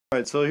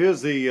Alright, so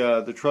here's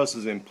the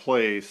trusses in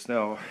place.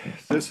 Now,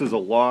 this is a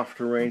loft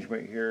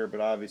arrangement here,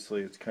 but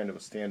obviously it's kind of a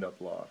stand-up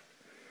loft.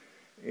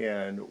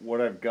 And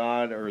what I've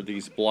got are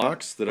these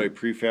blocks that I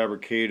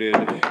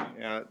prefabricated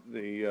at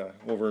the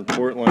over in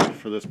Portland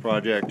for this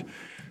project.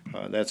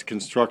 That's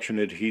construction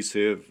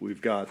adhesive.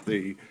 We've got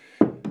the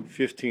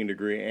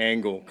 15-degree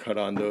angle cut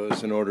on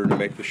those in order to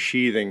make the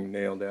sheathing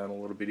nailed down a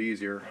little bit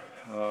easier.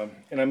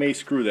 And I may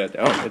screw that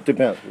down. It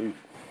depends.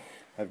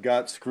 I've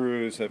got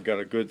screws. I've got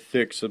a good,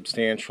 thick,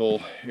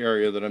 substantial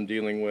area that I'm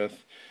dealing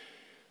with.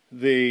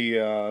 The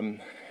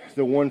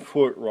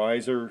 1-foot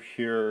riser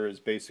here is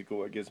basically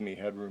what gives me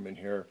headroom in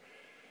here.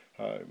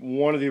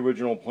 One of the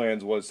original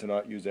plans was to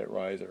not use that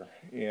riser,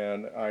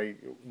 and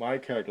my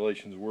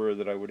calculations were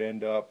that I would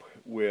end up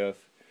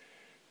with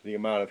the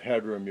amount of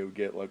headroom you would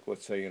get, like,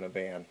 let's say, in a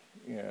van,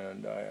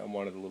 and I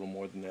wanted a little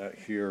more than that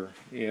here.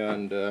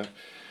 And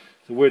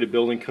the way the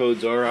building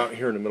codes are out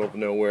here in the middle of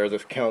nowhere,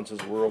 this counts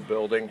as rural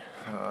building.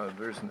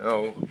 There's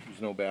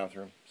no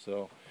bathroom,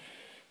 so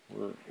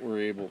we're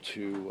able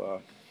to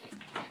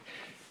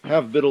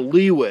have a bit of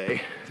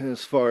leeway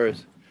as far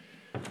as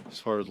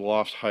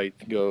loft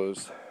height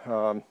goes.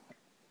 And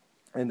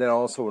then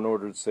also, in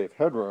order to save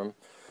headroom,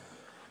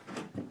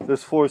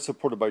 this floor is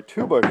supported by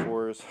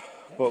 2x4s,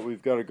 but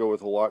we've got to go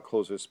with a lot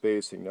closer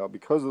spacing. Now,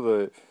 because of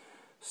the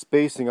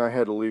spacing I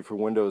had to leave for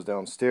windows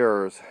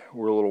downstairs,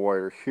 we're a little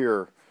wider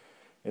here.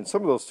 And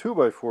some of those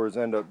 2x4s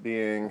end up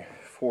being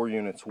 4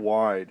 units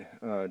wide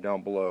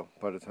down below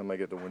by the time I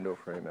get the window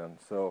frame in.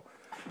 So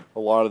a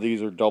lot of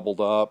these are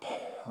doubled up.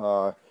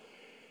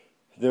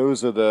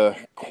 Those are the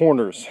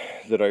corners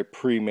that I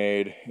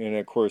pre-made, and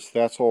of course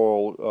that's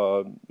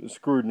all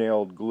screwed,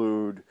 nailed,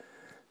 glued.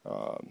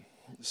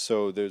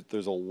 So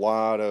there's a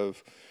lot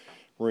of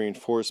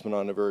reinforcement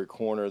on the very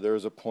corner.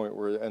 There's a point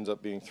where it ends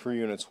up being 3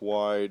 units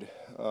wide.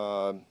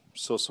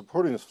 So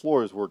supporting this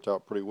floor has worked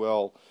out pretty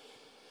well.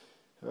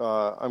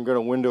 I'm going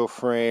to window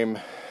frame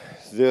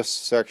this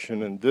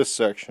section and this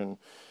section,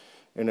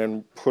 and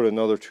then put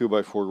another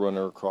 2x4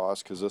 runner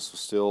across, because this is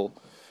still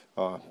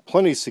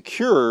plenty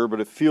secure,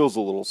 but it feels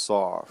a little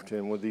soft.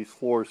 And with these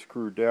floors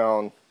screwed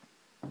down,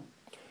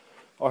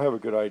 I'll have a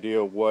good idea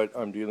of what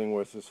I'm dealing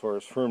with as far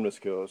as firmness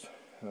goes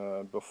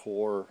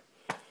before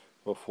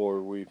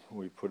we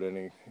put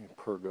any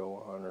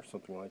pergo on or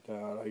something like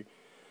that.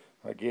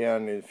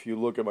 Again, if you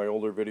look at my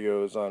older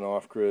videos on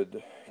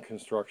off-grid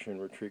construction,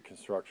 retreat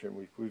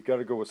construction, we've got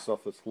to go with stuff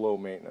that's low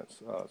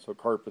maintenance. So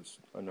carpet's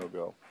a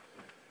no-go.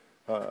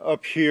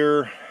 Up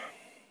here,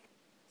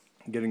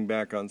 getting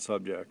back on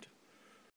subject,